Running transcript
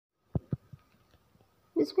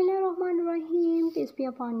Bismillahirrahmanirrahim. Peace be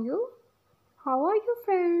upon you. How are you,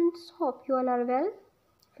 friends? Hope you all are well.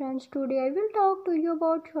 Friends, today I will talk to you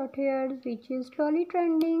about short hairs, which is slowly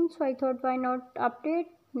trending. So I thought, why not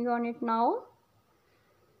update you on it now?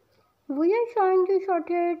 We are showing you short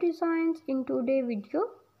hair designs in today's video.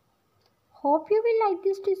 Hope you will like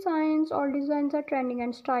these designs. All designs are trending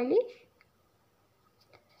and stylish.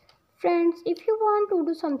 Friends, if you want to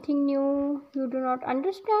do something new, you do not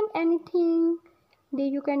understand anything, then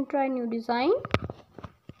you can try new design.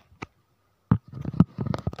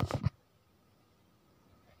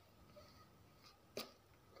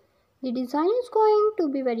 The design is going to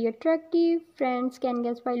be very attractive. Friends can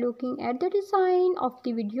guess by looking at the design of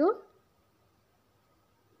the video.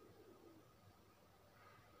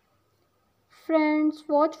 Friends,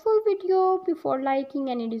 watch full video before liking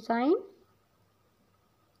any design.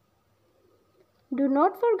 Do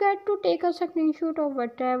not forget to take a screenshot of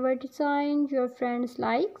whatever design your friends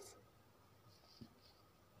likes,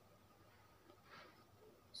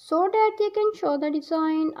 so that they can show the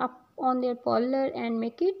design up on their parlor and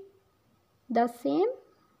make it the same.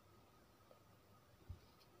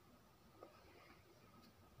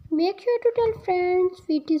 Make sure to tell friends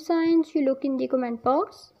which designs you look in the comment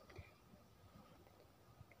box.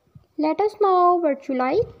 Let us know what you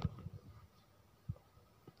like.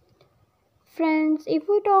 Friends, if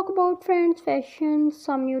we talk about friends fashion,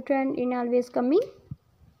 some new trend is always coming.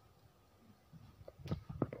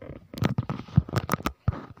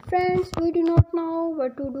 Friends, we do not know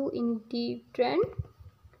what to do in the trend.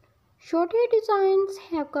 Short hair designs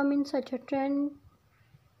have come in such a trend.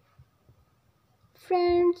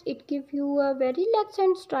 Friends, it gives you a very relaxed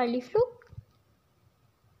and stylish look.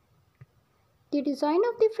 The design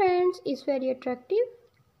of the friends is very attractive.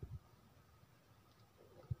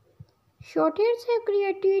 Short hairs have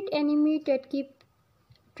created anime that keep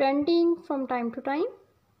trending from time to time.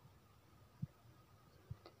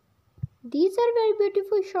 These are very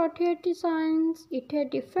beautiful short hair designs. It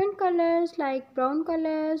had different colors like brown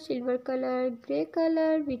color, silver color, grey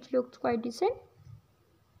color, which looks quite decent.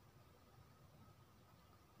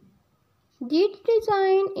 These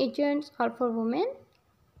design agents are for women,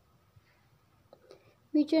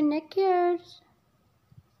 which are neck hairs.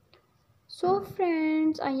 So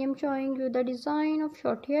friends, I am showing you the design of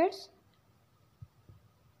short hairs.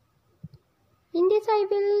 In this I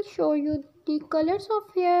will show you the colors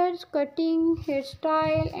of hairs, cutting,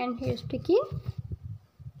 hairstyle and hair sticking.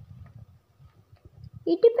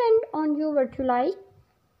 It depends on you what you like.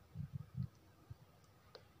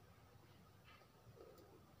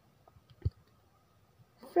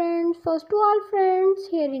 Friends, first to all friends,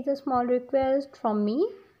 here is a small request from me.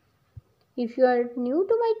 If you are new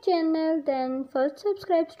to my channel, then first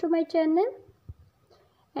subscribe to my channel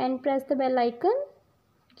and press the bell icon.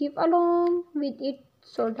 Give along with it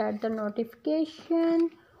so that the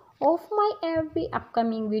notification of my every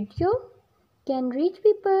upcoming video can reach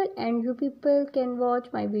people and you people can watch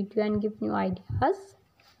my video and give new ideas.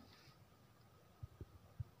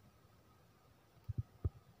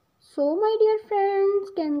 So my dear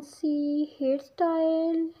friends can see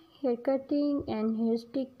hairstyle, hair cutting and hair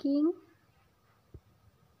sticking.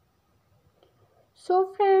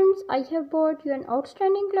 So friends, I have bought you an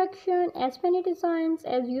outstanding collection, as many designs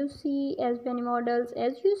as you see, as many models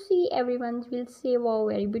as you see, everyone will say wow,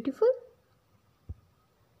 very beautiful.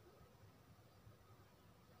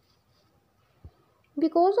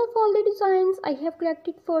 Because of all the designs I have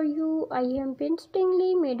collected for you, I have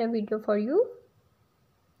painstakingly made a video for you.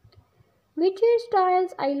 Which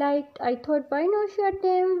hairstyles I liked, I thought why not share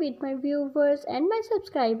them with my viewers and my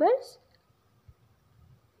subscribers.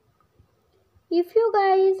 If you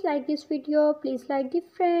guys like this video, please like the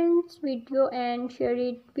friends video and share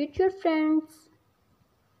it with your friends.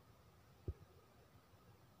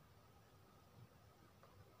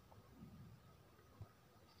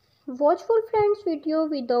 Watch full friends video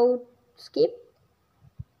without skip.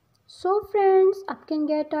 So friends, up can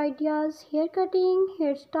get ideas, hair cutting,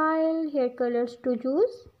 hairstyle, hair colors to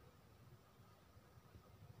choose.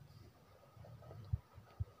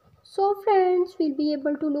 So friends, we'll be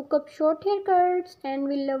able to look up short haircuts and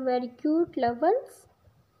we'll love very cute loved ones.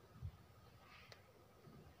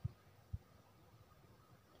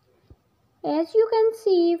 As you can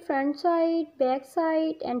see, front side, back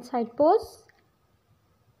side and side pose.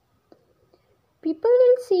 People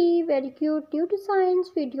will see very cute new designs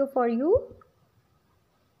video for you.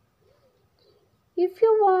 If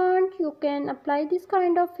you want, you can apply this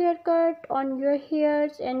kind of haircut on your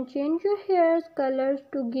hairs and change your hair's colors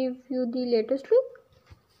to give you the latest look.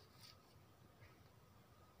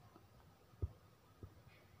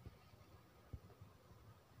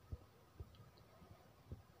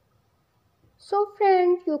 So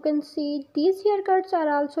friends, you can see these haircuts are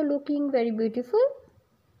also looking very beautiful.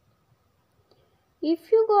 If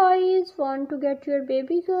you guys want to get your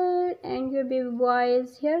baby girl and your baby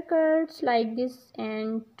boy's haircuts like this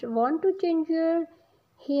and want to change your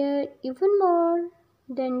hair even more,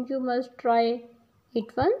 then you must try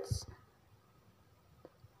it once.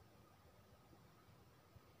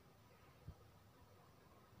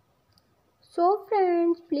 So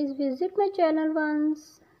friends, please visit my channel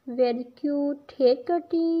once. Very cute hair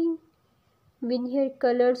cutting with hair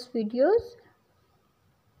colors videos.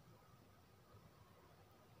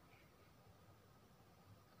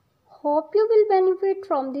 Hope you will benefit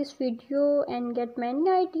from this video and get many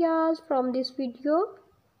ideas from this video,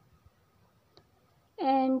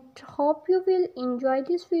 and hope you will enjoy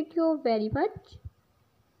this video very much.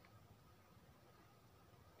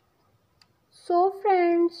 So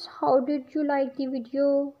friends, how did you like the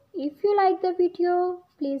video? If you like the video,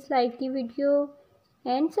 please like the video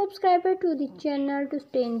and subscribe to the channel to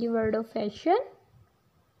stay in the world of fashion,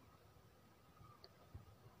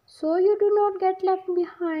 so you do not get left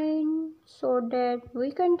behind, so that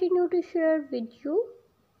we continue to share with you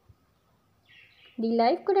the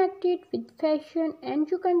life connected with fashion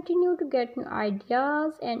and you continue to get new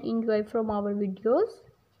ideas and enjoy from our videos.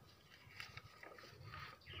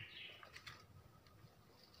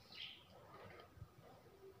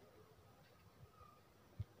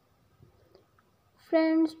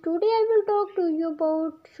 Friends, today I will talk to you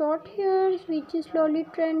about short hairs which is slowly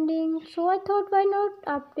trending, so I thought why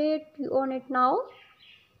not update you on it now.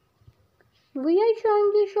 We are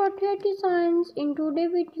showing the short hair designs in today's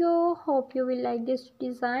video. Hope you will like this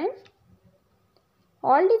design.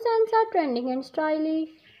 All designs are trending and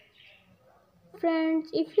stylish. Friends,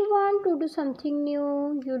 if you want to do something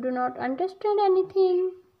new, you do not understand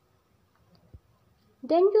anything,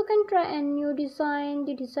 then you can try a new design.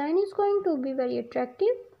 The design is going to be very attractive.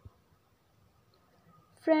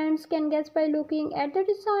 Friends can guess by looking at the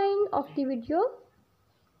design of the video.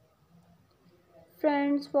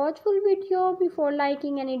 Friends, watch full video before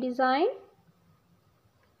liking any design.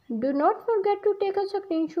 Do not forget to take a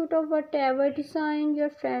screenshot of whatever design your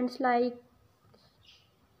friends like,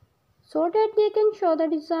 so that they can show the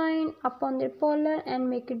design upon their parlor and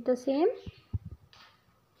make it the same.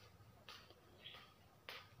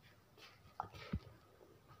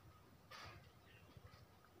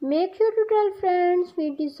 Make sure to tell friends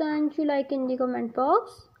which designs you like in the comment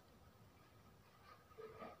box.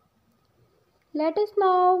 Let us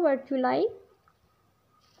know what you like.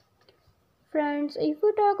 Friends, if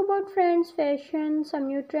we talk about friends fashion, some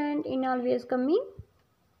new trend in always coming.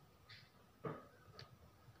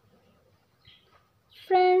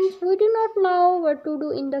 Friends, we do not know what to do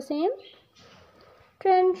in the same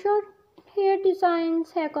trend. Short hair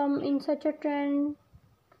designs have come in such a trend.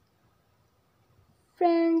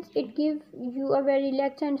 Friends, it gives you a very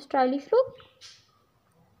relaxed and stylish look.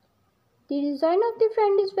 The design of the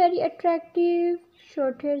friend is very attractive.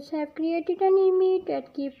 Short hairs have created an image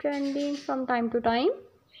that keep trending from time to time.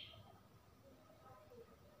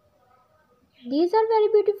 These are very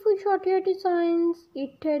beautiful short hair designs.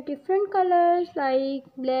 It has different colors like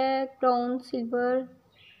black, brown, silver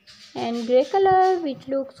and grey color, which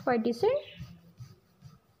looks quite decent.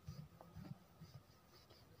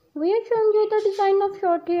 We are showing you the design of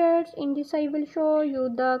short hairs. In this I will show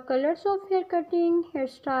you the colors of hair cutting,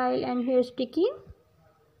 hairstyle and hair sticking.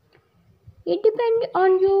 It depends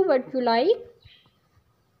on you what you like.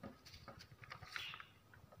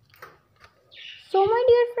 So my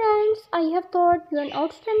dear friends, I have thought you an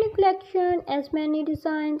outstanding collection, as many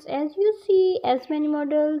designs as you see, as many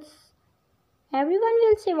models. Everyone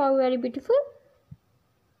will say wow, very beautiful.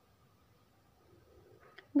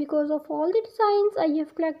 Because of all the designs I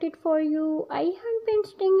have collected for you, I have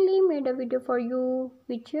painstakingly made a video for you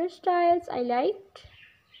which hairstyles I liked.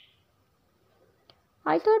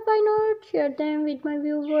 I thought why not share them with my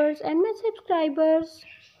viewers and my subscribers.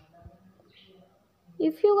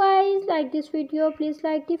 If you guys like this video, please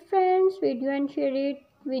like the friends video and share it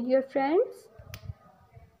with your friends.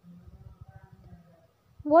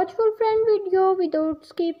 Watch full friend video without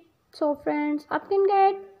skip, so friends up can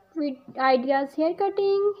get with ideas hair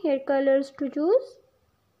cutting, hair colors to choose.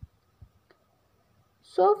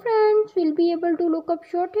 So friends will be able to look up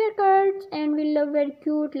short haircuts and will love very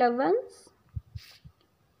cute loved ones.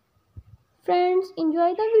 Friends,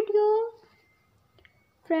 enjoy the video.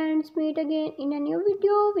 Friends, meet again in a new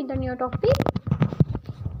video with a new topic.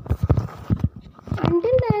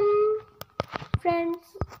 Until then,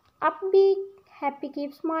 friends, upbeat, happy,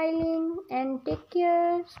 keep smiling and take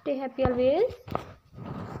care. Stay happy always.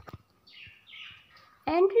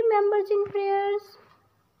 And remember in prayers.